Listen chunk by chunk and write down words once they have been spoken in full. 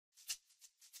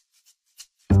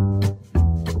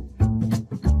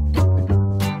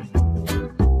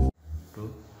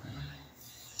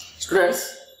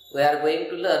Students, we are going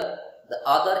to learn the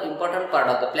other important part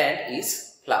of the plant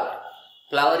is flower.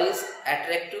 Flower is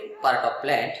attractive part of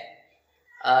plant.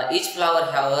 Each flower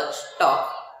have a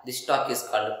stalk. This stalk is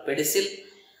called pedicel.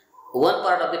 One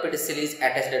part of the pedicel is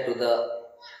attached to the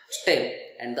stem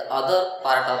and the other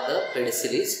part of the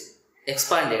pedicel is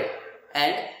expanded,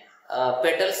 and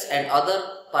petals and other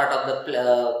part of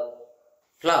the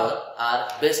flower are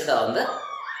based on the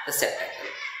receptacle.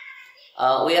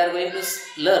 We are going to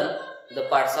learn the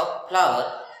parts of flower.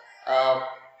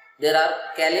 There are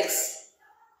calyx,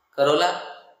 corolla,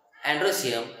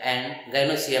 androecium and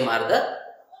gynoecium are the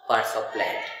parts of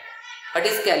plant. What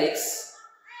is calyx?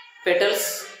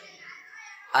 Petals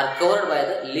are covered by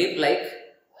the leaf-like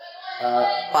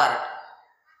part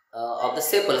of the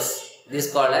sepals. This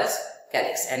is called as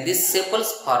calyx, and these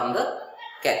sepals form the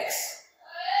calyx.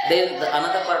 Then the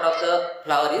another part of the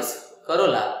flower is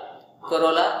corolla.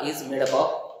 Corolla is made up of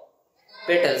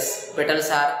petals. Petals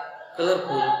are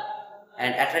colorful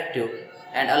and attractive,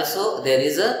 and also there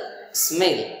is a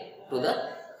smell to the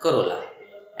corolla.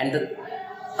 And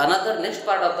another next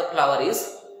part of the flower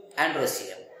is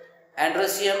androecium.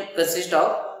 Androecium consists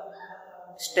of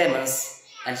stamens,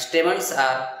 and stamens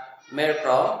are made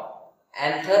from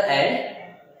anther and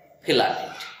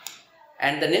filament.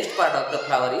 And the next part of the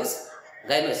flower is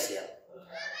gynoecium.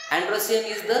 Androecium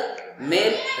is the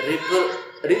male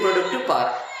reproductive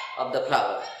part of the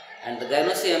flower, and the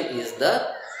gynoecium is the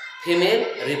female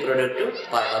reproductive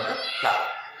part of the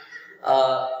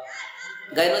flower.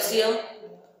 Gynoecium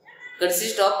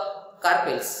consists of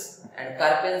carpels, and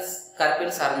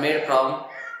carpels are made from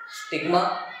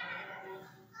stigma,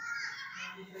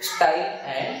 style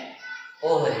and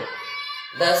ovary.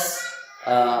 Thus,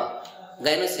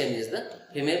 gynoecium is the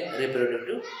female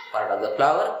reproductive part of the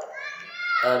flower.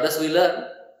 Thus we learn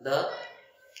the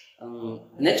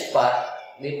next part.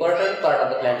 The important part of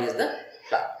the plant is the